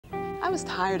was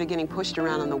tired of getting pushed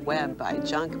around on the web by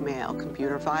junk mail,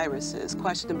 computer viruses,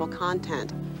 questionable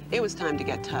content. It was time to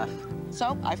get tough.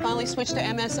 So I finally switched to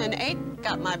MSN 8,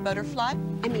 got my butterfly.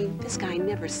 I mean, this guy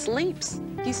never sleeps.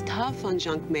 He's tough on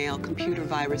junk mail, computer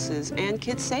viruses, and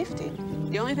kid safety.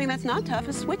 The only thing that's not tough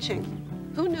is switching.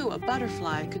 Who knew a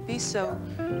butterfly could be so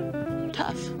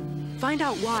tough? Find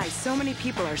out why so many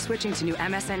people are switching to new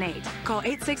MSN 8. Call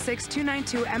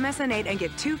 866-292-MSN 8 and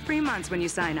get 2 free months when you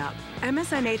sign up.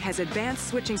 MSN 8 has advanced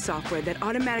switching software that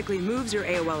automatically moves your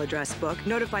AOL address book,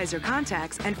 notifies your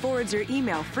contacts, and forwards your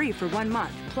email free for 1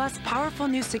 month. Plus, powerful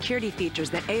new security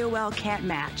features that AOL can't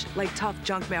match, like tough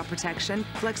junk mail protection,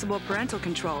 flexible parental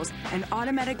controls, and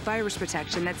automatic virus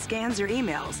protection that scans your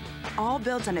emails. All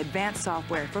built on advanced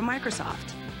software from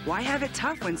Microsoft. Why have it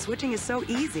tough when switching is so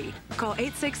easy? Call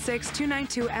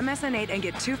 866-292-MSN 8 and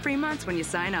get 2 free months when you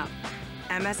sign up.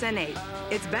 MSN 8.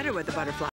 It's better with a butterfly.